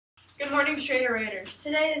morning, Schrader Raiders.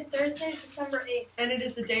 Today is Thursday, December 8th. And it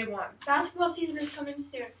is a day one. Basketball season is coming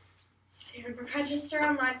soon. Register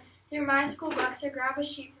online through My School Bucks or grab a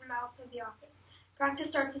sheet from outside the office. Practice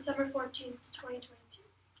starts December 14th, 2022.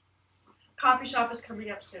 Coffee shop is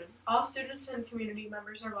coming up soon. All students and community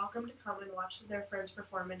members are welcome to come and watch their friends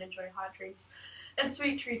perform and enjoy hot drinks and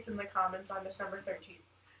sweet treats in the Commons on December 13th.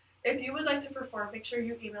 If you would like to perform, make sure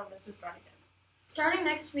you email Mrs. Dunnigan. Starting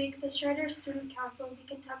next week, the Schrader Student Council will be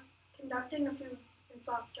conducting a food and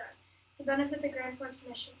sock drive to benefit the Grand Forks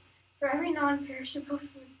mission. For every non-perishable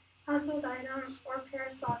food, household item, or pair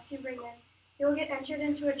of socks you bring in, you will get entered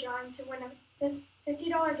into a drawing to win a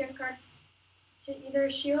 $50 gift card to either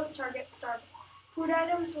Shields, Target, Starbucks. Food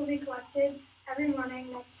items will be collected every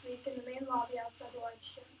morning next week in the main lobby outside the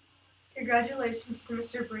large gym. Congratulations to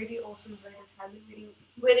Mr. Brady Olson's retirement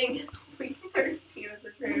winning Week 13 of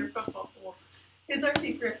the Schrader Football Bowl. His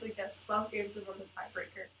RP correctly guessed 12 games and won the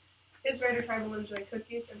tiebreaker. His Raider tribe will enjoy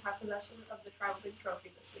cookies and have possession of the traveling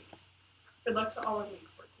trophy this week. Good luck to all in Week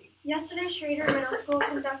 14. Yesterday, Schrader Middle School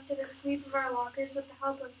conducted a sweep of our lockers with the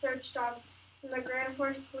help of search dogs from the Grand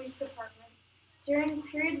Forks Police Department. During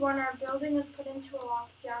period 1, our building was put into a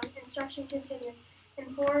lockdown. Instruction continues, and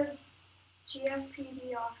 4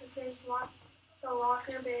 GFPD officers walked the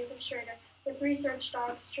locker bays of Schrader with 3 search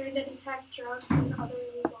dogs trained to detect drugs and other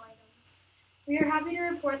illegal items. We are happy to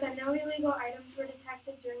report that no illegal items were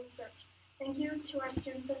detected during the search. Thank you to our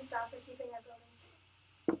students and staff for keeping our building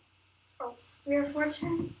safe. We are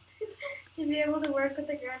fortunate to be able to work with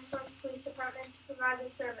the Grand Forks Police Department to provide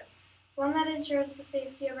this service, one that ensures the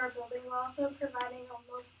safety of our building while also providing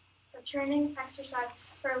a training exercise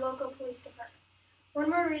for our local police department. One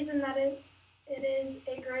more reason that it is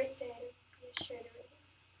a great day to be a Schrader Raider.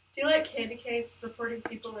 Do you like candy canes supporting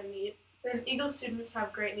people in need? Then Eagle students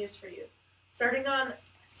have great news for you. Starting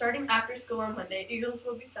after school on Monday, Eagles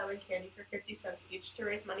will be selling candy for 50 cents each to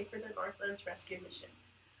raise money for the Northlands Rescue Mission.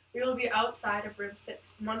 We will be outside of room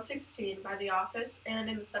 116 by the office and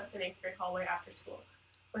in the 7th and 8th grade hallway after school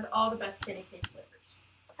with all the best candy cane flavors.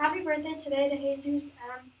 Happy birthday today to Jesus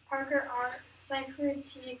M., Parker R., Cypher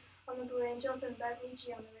T. on the Blue Angels, and Bentley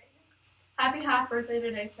G. on the Ravens. Happy half birthday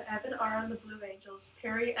today to Evan R. on the Blue Angels,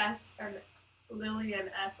 Perry S. and Lillian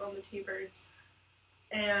S. on the T-Birds,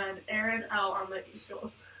 and Aaron L. on the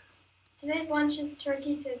Eagles. Today's lunch is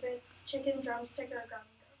turkey tidbits, chicken drumstick, or gum.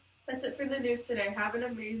 That's it for the news today. Have an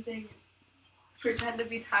amazing Pretend to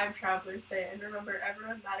be Time Travelers Day, and remember,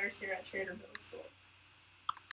 everyone matters here at Schrader Middle School.